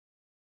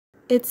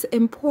It's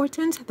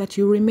important that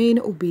you remain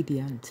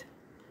obedient.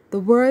 The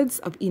words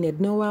of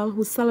Enid Noel,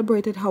 who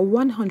celebrated her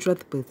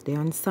 100th birthday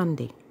on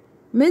Sunday.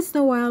 Ms.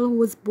 Noel, who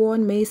was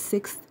born May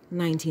 6,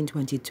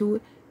 1922,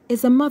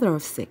 is a mother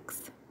of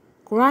 6,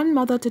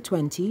 grandmother to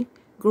 20,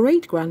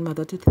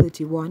 great-grandmother to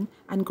 31,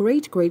 and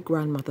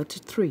great-great-grandmother to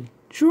 3.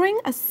 During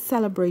a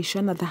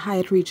celebration at the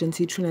Hyatt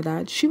Regency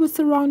Trinidad, she was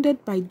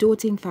surrounded by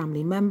doting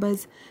family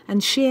members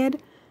and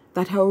shared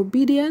that her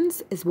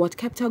obedience is what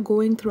kept her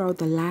going throughout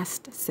the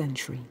last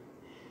century.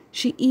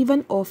 She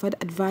even offered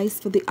advice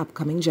for the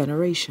upcoming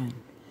generation,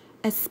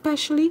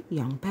 especially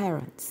young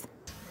parents.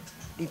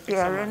 The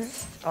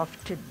parents of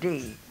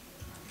today,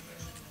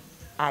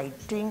 I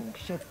think,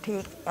 should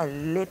take a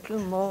little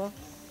more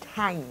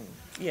time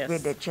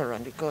with the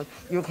children, because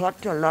you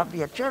got to love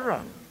your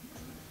children.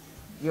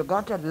 You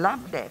got to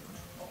love them.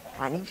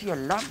 And if you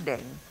love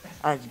them,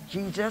 as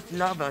Jesus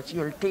loved us,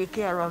 you'll take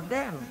care of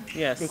them.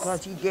 Yes.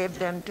 Because he gave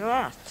them to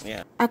us.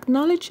 Yeah.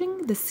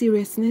 Acknowledging the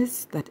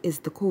seriousness that is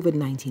the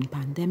COVID-19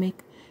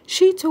 pandemic,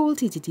 she told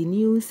TTT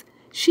News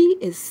she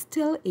is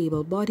still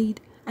able-bodied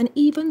and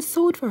even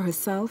sewed for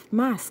herself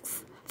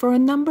masks for a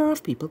number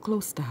of people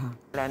close to her.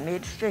 I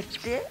made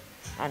 50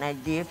 and I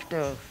gave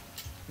to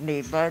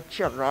neighbor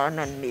children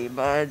and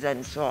neighbors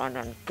and so on,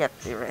 and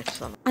kept the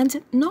rest of them.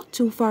 And not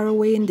too far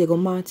away in Diego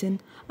Martin,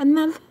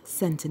 another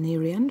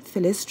centenarian,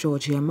 Phyllis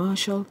Georgia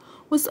Marshall,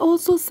 was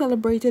also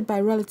celebrated by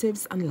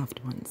relatives and loved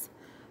ones.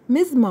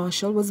 Ms.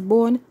 Marshall was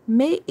born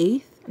May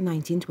 8,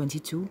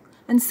 1922,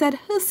 and said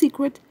her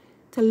secret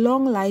to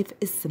long life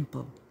is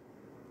simple: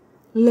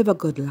 live a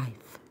good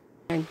life.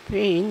 I'm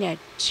praying that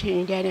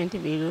Trinidad and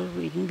Tobago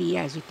wouldn't be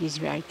as it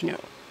is right now.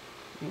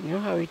 You know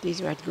how it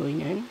is, what's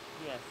going on?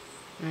 Yes.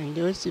 And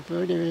those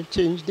people, they will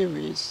change the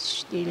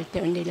ways. They will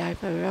turn their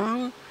life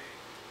around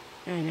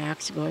and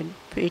ask God,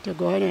 pray to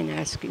God and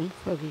ask Him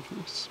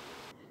forgiveness.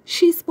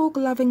 She spoke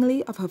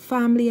lovingly of her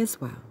family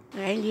as well.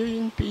 I live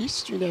in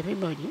peace with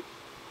everybody.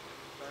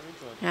 Very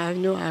good. I have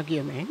no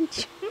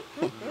argument.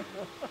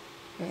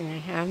 And I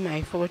have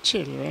my 4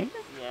 children,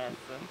 Yes.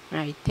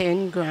 my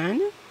 10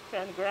 grand,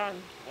 10 grand.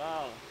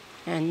 Wow.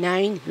 and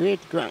 9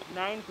 great-grand,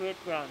 9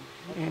 great-grand.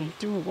 and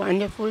 2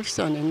 wonderful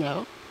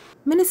son-in-law.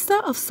 Minister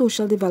of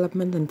Social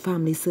Development and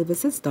Family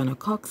Services Donna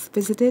Cox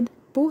visited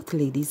both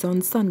ladies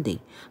on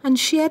Sunday and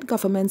shared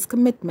government's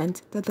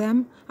commitment to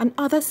them and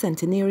other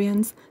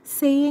centenarians,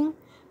 saying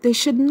they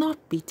should not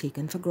be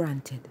taken for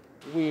granted.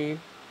 We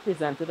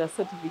presented a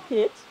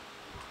certificate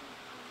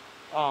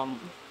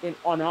in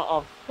honor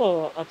of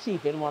her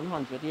achieving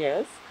 100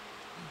 years.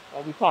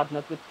 We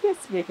partnered with Kiss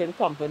Baking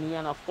Company,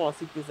 and of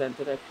course we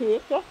presented a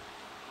cake.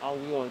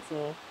 We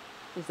also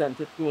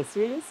presented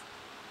groceries.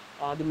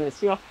 The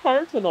Ministry of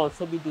Health will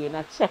also be doing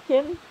a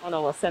check-in on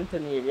our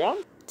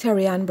centenarian.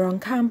 Terry-Ann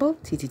Browne-Campbell,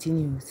 TTT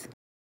News.